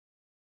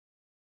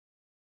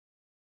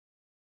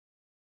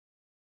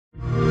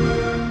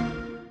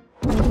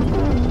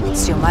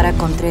Xiomara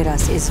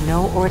Contreras is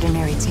no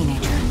ordinary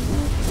teenager.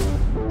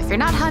 If you're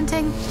not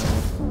hunting,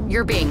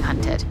 you're being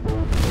hunted.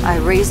 I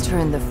raised her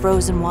in the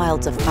frozen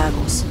wilds of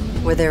Pagos,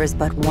 where there is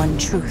but one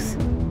truth.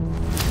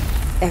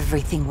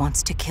 Everything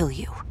wants to kill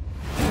you.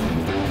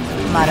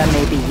 Mara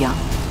may be young,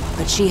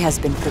 but she has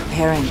been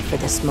preparing for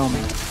this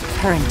moment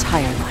her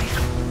entire life.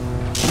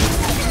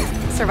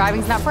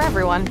 Surviving's not for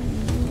everyone.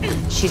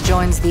 She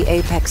joins the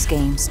Apex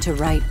Games to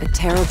right a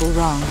terrible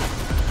wrong,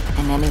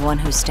 and anyone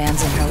who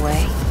stands in her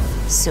way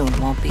soon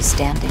won't be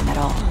standing at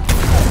all.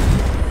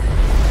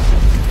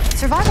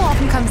 Survival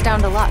often comes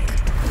down to luck.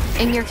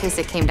 In your case,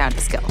 it came down to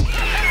skill.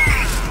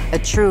 A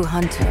true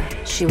hunter,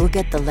 she will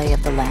get the lay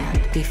of the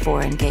land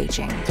before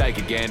engaging. Take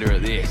a gander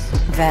at this.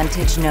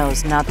 Vantage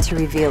knows not to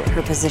reveal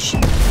her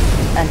position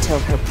until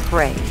her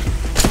prey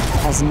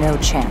has no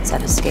chance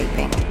at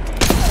escaping.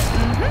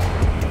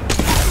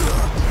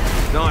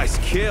 Nice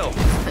kill.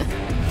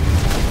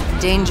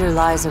 Danger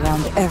lies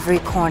around every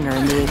corner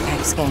in the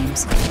Apex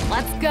Games.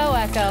 Let's go,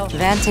 Echo.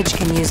 Vantage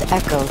can use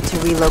Echo to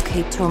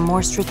relocate to a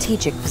more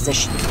strategic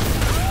position.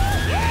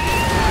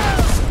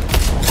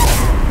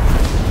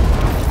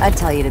 I'd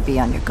tell you to be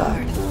on your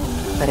guard,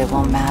 but it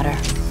won't matter.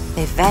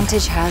 If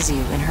Vantage has you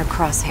in her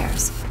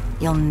crosshairs,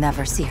 you'll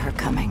never see her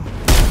coming.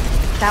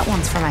 That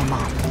one's for my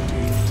mom.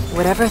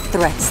 Whatever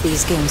threats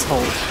these games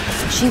hold,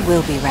 she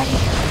will be ready.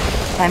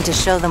 Time to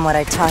show them what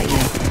I taught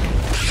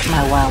you,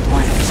 my wild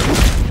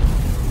one.